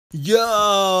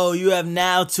Yo, you have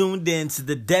now tuned in to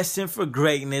the Destined for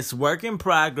Greatness Work in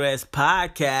Progress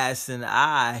podcast, and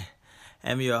I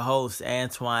am your host,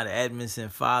 Antoine Edmondson,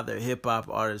 father, hip hop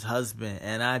artist, husband,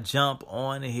 and I jump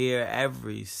on here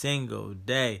every single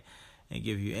day and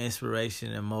give you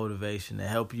inspiration and motivation to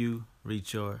help you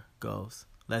reach your goals.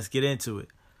 Let's get into it.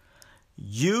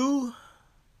 You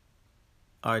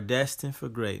are destined for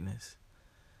greatness.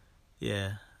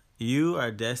 Yeah, you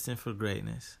are destined for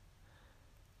greatness.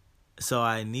 So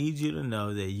I need you to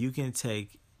know that you can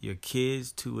take your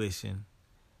kids' tuition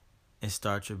and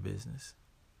start your business.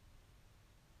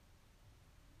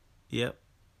 Yep.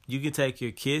 You can take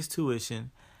your kids' tuition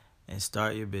and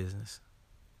start your business.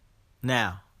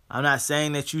 Now, I'm not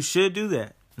saying that you should do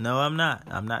that. No, I'm not.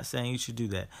 I'm not saying you should do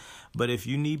that. But if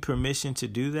you need permission to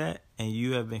do that and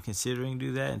you have been considering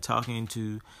do that and talking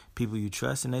to people you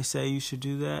trust and they say you should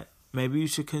do that, maybe you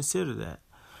should consider that.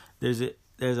 There's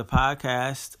a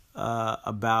podcast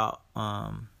about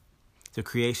the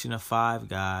creation of Five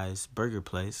Guys Burger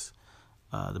Place,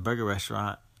 the burger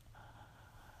restaurant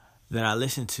that I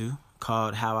listened to,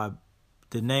 called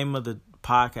the name of the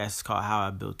podcast is called How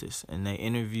I Built This, and they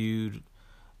interviewed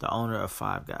the owner of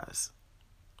Five Guys.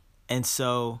 And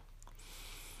so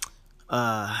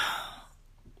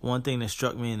one thing that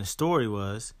struck me in the story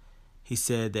was he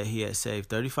said that he had saved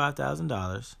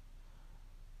 $35,000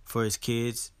 for his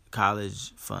kids'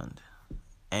 college fund.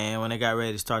 And when they got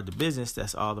ready to start the business,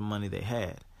 that's all the money they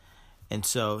had. And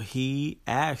so he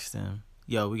asked them,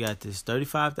 yo, we got this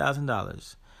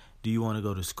 $35,000. Do you want to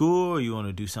go to school or you want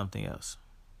to do something else?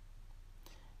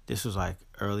 This was like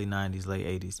early 90s, late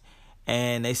 80s.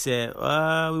 And they said, we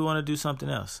want to do something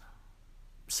else.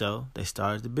 So they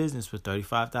started the business with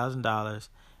 $35,000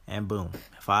 and boom,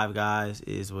 Five Guys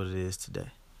is what it is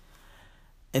today.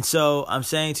 And so I'm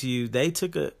saying to you, they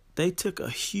took a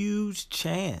huge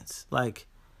chance. Like,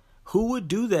 who would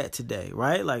do that today,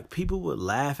 right? Like, people would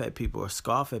laugh at people or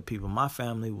scoff at people. My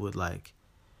family would,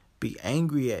 be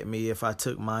angry at me if I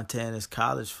took Montana's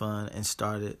college fund and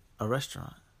started a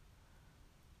restaurant.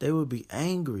 They would be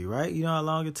angry, right? You know how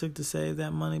long it took to save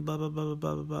that money, blah, blah, blah,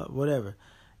 blah, blah, blah, whatever.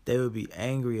 They would be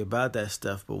angry about that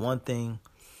stuff. But one thing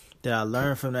that I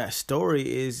learned from that story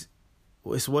is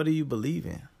what do you believe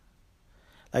in?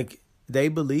 Like, they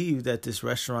believed that this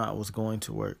restaurant was going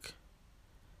to work.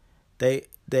 They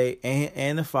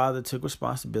and the father took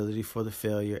responsibility for the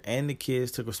failure, and the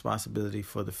kids took responsibility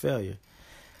for the failure.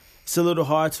 It's a little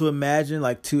hard to imagine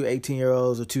like two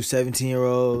 18-year-olds or two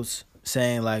 17-year-olds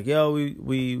saying like, yo,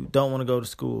 we don't want to go to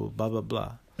school, blah, blah,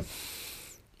 blah.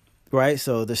 Right?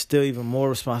 So there's still even more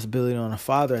responsibility on the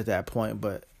father at that point.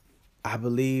 But I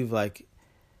believe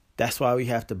that's why we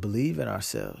have to believe in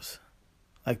ourselves.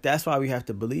 That's why we have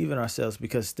to believe in ourselves,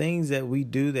 because things that we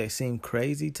do that seem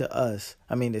crazy to us,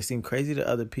 they seem crazy to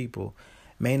other people,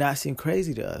 may not seem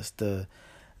crazy to us. The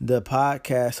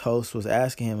podcast host was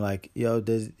asking him yo,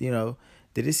 did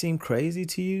it seem crazy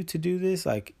to you to do this?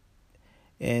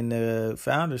 And the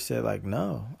founder said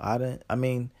no, I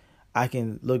didn't. I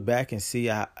can look back and see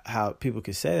how people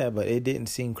could say that, but it didn't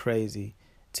seem crazy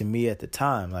to me at the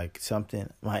time.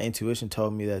 My intuition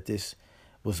told me that this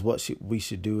was what we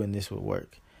should do and this would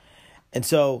work. And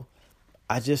so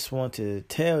I just want to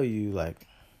tell you,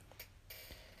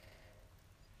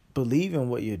 believe in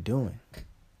what you're doing.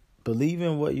 Believe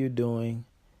in what you're doing,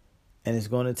 and it's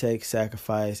going to take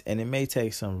sacrifice, and it may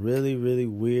take some really, really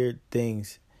weird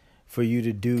things for you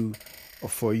to do or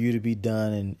for you to be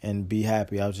done and be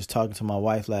happy. I was just talking to my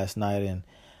wife last night, and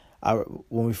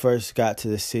when we first got to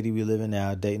the city we live in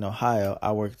now, Dayton, Ohio,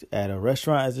 I worked at a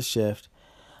restaurant as a chef.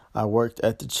 I worked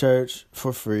at the church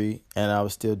for free, and I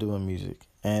was still doing music.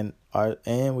 And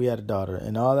we had a daughter,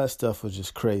 and all that stuff was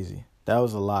just crazy. That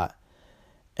was a lot.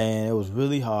 And it was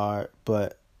really hard,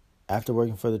 but after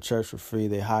working for the church for free,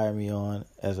 they hired me on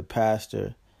as a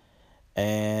pastor.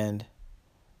 And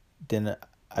then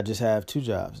I just have 2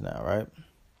 jobs now, right?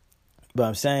 But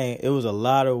I'm saying it was a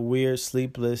lot of weird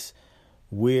sleeping,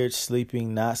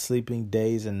 not sleeping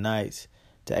days and nights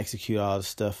to execute all the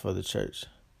stuff for the church.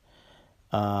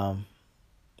 And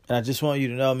I just want you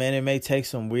to know, man, it may take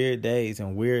some weird days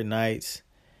and weird nights,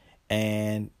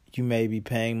 and you may be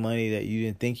paying money that you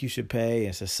didn't think you should pay,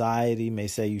 and society may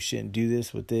say you shouldn't do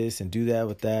this with this and do that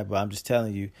with that. But I'm just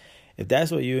telling you, if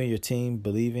that's what you and your team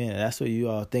believe in and that's what you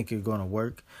all think are going to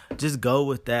work, just go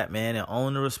with that, man, and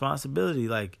own the responsibility.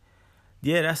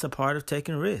 Yeah, that's a part of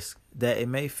taking risk, that it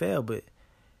may fail, but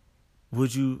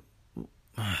would you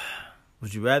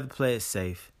rather play it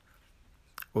safe?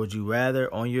 Or would you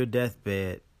rather, on your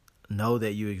deathbed, know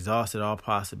that you exhausted all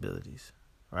possibilities,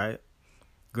 right?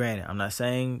 Granted, I'm not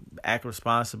saying act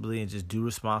responsibly and just do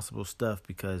responsible stuff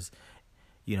because,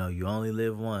 you only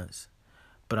live once.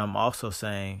 But I'm also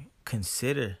saying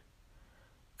consider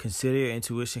your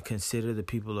intuition, consider the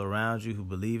people around you who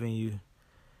believe in you,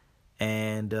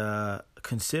 and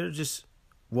consider just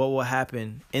what will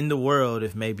happen in the world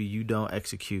if maybe you don't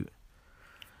execute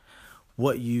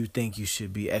what you think you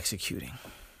should be executing.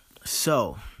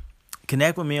 So,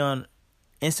 connect with me on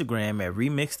Instagram at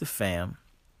RemixTheFam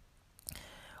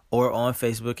or on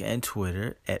Facebook and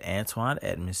Twitter at Antoine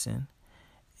Edmondson,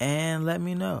 and let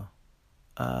me know.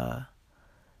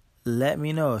 Let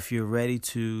me know if you're ready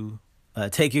to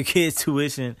take your kids'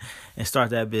 tuition and start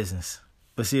that business.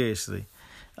 But seriously,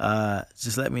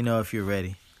 just let me know if you're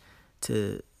ready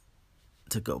to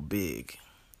go big.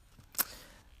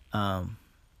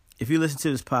 If you listen to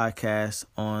this podcast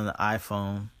on the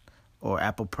iPhone or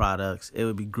Apple products, it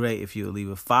would be great if you would leave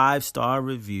a 5-star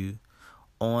review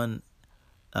on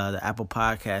the Apple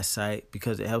Podcast site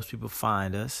because it helps people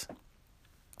find us.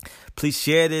 Please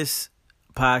share this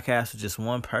podcast with just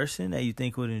one person that you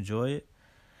think would enjoy it.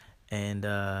 And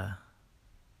the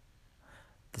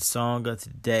song of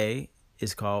today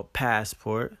is called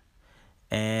Passport.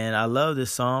 And I love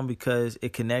this song because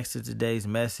it connects to today's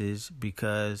message,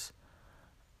 because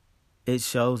it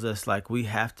shows us like we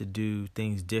have to do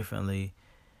things differently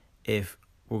if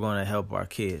we're going to help our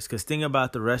kids. Because think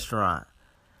about the restaurant.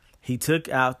 He took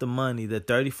out the money, the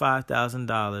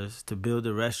 $35,000 to build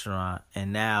the restaurant,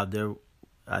 and now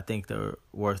I think they're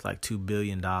worth like $2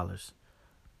 billion. And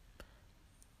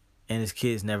his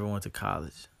kids never went to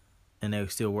college, and they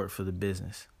still work for the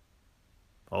business.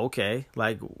 Okay,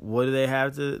 like what do they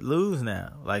have to lose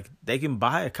now? Like they can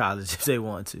buy a college if they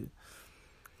want to.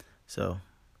 So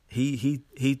he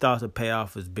thought the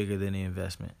payoff was bigger than the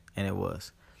investment, and it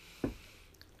was.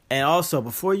 And also,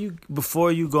 before you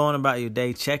go on about your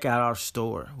day, check out our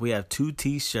store. We have 2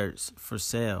 T-shirts for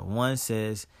sale. One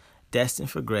says "Destined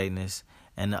for Greatness,"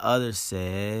 and the other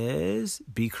says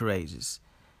 "Be Courageous."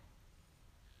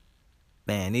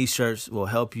 Man, these shirts will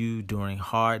help you during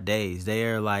hard days. They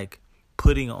are like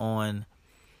putting on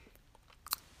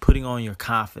your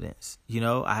confidence.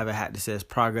 I have a hat that says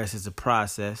 "Progress is a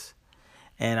process,"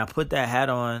 and I put that hat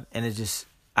on, and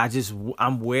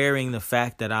I'm wearing the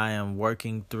fact that I am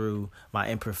working through my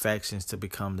imperfections to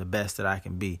become the best that I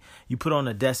can be. You put on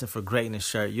a Destined for Greatness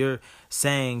shirt, you're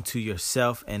saying to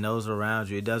yourself and those around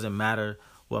you, it doesn't matter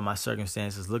what my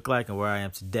circumstances look like and where I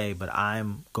am today, but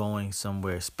I'm going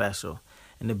somewhere special.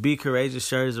 And the Be Courageous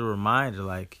shirt is a reminder,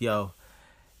 like, yo,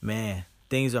 man,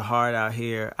 things are hard out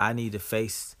here. I need to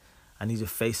face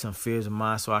some fears of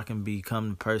mine so I can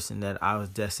become the person that I was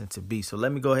destined to be. So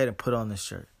let me go ahead and put on this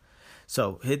shirt.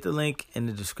 So hit the link in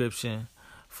the description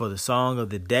for the song of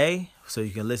the day so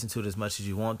you can listen to it as much as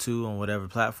you want to on whatever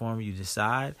platform you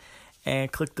decide. And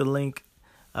click the link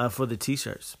for the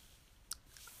T-shirts.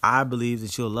 I believe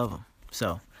that you'll love them.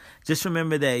 So just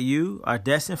remember that you are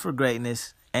destined for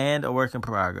greatness and a work in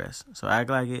progress. So act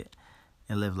like it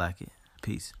and live like it.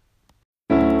 Peace.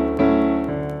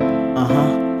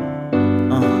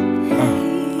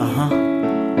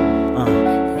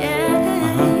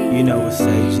 You know what's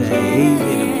AJ,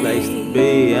 easy the place to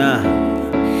be,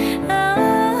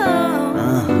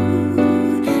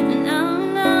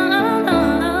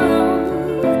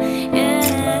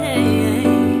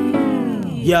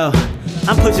 Yo,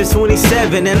 I'm pushing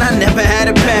 27 and I never had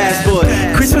a passport.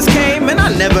 Christmas came and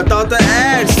I never thought to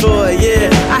ask for it, yeah.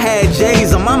 I had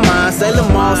J's on my mind, Sailor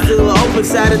Mall still open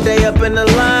Saturday up in the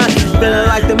line. Feeling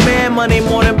like the man Monday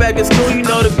morning back at school. You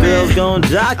know the girls gon'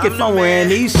 jock if I'm wearing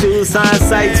these shoes.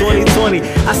 Hindsight 2020,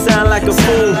 I sound like a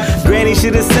fool. Granny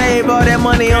should've saved all that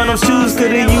money on them shoes.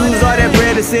 Could've used all that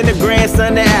bread to send the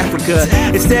grandson to Africa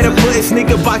instead of putting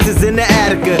sneaker boxes in the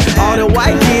Attica. All the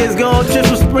white kids gon' trip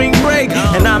for spring break,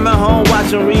 and I'm at home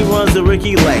watching reruns of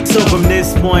Ricky Lake. So from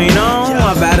this point on,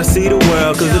 I better see the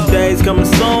world, cause the day's coming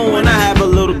soon when I have a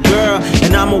little girl,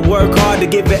 and I'ma work hard to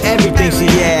give her everything she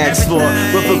asks for.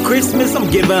 But for Christmas, I'm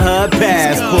giving her a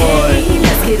passport.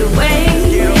 Let's get away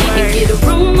and get a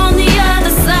room on the other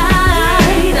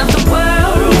side of the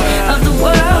world, of the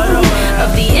world,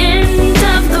 of the end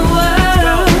of the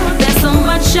world. There's so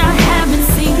much I haven't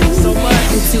seen, and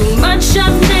too much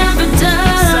I've never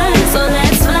done. So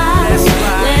let's fly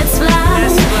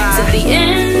to the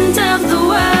end of the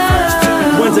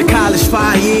world. Went to college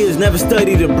 5 years, never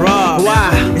studied abroad.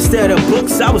 Why? Instead of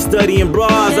books, I was studying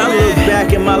bras. I look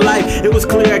back in my life, it was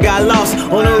clear I got lost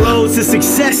on the road to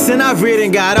success, and I really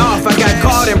got off. I got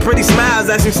caught in pretty smiles,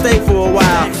 I should stay for a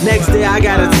while. Next day I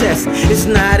got a test, it's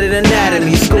not an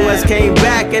anatomy. Scores came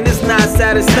back and it's not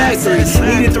satisfactory.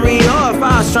 Needed 3 off,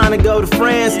 I was trying to go to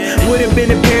France. Would've been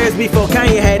in Paris before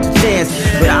Kanye had the chance,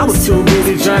 but I was too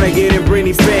busy trying to get in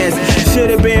Britney fans.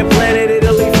 Should've been Planet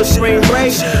Italy for spring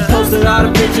break, posting all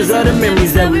the pictures of the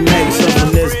memories that we made. So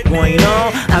from this point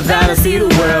on, I gotta see the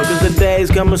world, cause the day's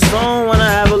coming soon when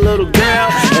I have a little girl,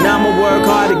 and I'ma work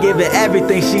hard to give her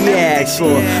everything she asks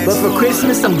for. But for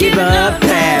Christmas, I'm giving her a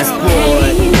passport.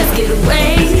 Hey, let's get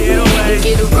away and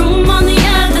get a room on the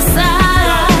other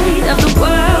side of the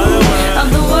world, of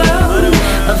the world,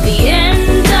 of the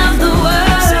end of the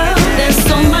world. There's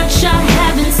so much I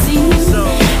haven't seen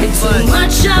and too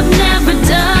much I've never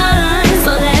done.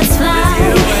 So let's fly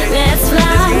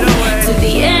to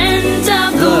the end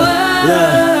of the world.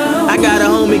 I got a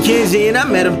homie Kenji and I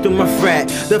met him through my frat.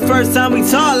 The first time we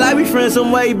talked, like we friends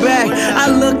some way back. I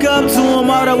look up to him,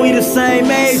 although we the same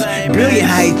age. Brilliant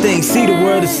how he thinks, see the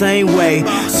world the same way.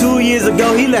 2 years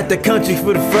ago, he left the country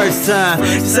for the first time.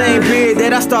 Same period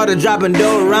that I started dropping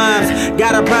dope rhymes.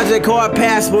 Got a project called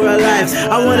Passport of Life.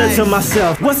 I wondered to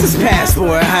myself, what's this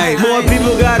passport hype? More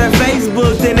people got a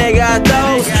Facebook than they got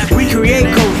those. We create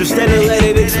culture instead of let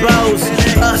it expose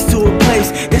us to a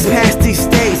place that's past these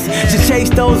states, to chase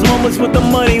those moments with the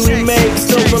money we make.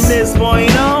 So from this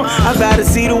point on, I gotta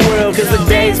see the world, cause the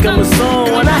day's coming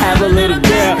soon when I have a little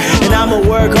girl, and I'ma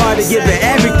work hard to give her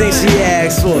everything she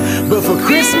asks for. But for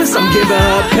Christmas, I'm giving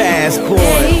her a passport.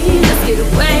 Hey, let's get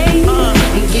away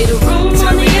and get a room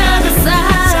on the other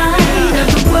side of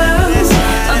the world,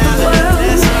 of the world,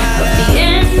 of the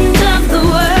end of the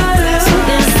world.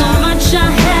 There's so much I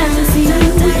haven't seen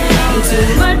and too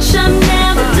much I've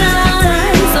never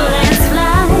done. So let's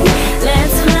fly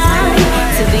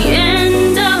to the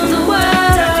end of the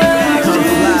world. Come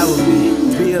fly with me,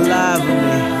 be alive with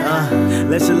me.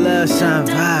 Let your love shine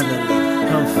violently.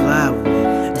 Come fly with me,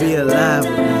 be alive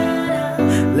with me.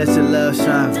 Let your love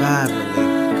shine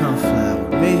violently. Come fly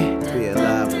with me, be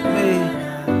alive with me.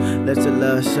 Let your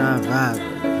love shine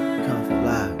violently. Come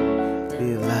fly, be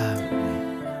alive with me.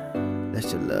 Let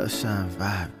your love shine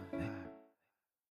violently.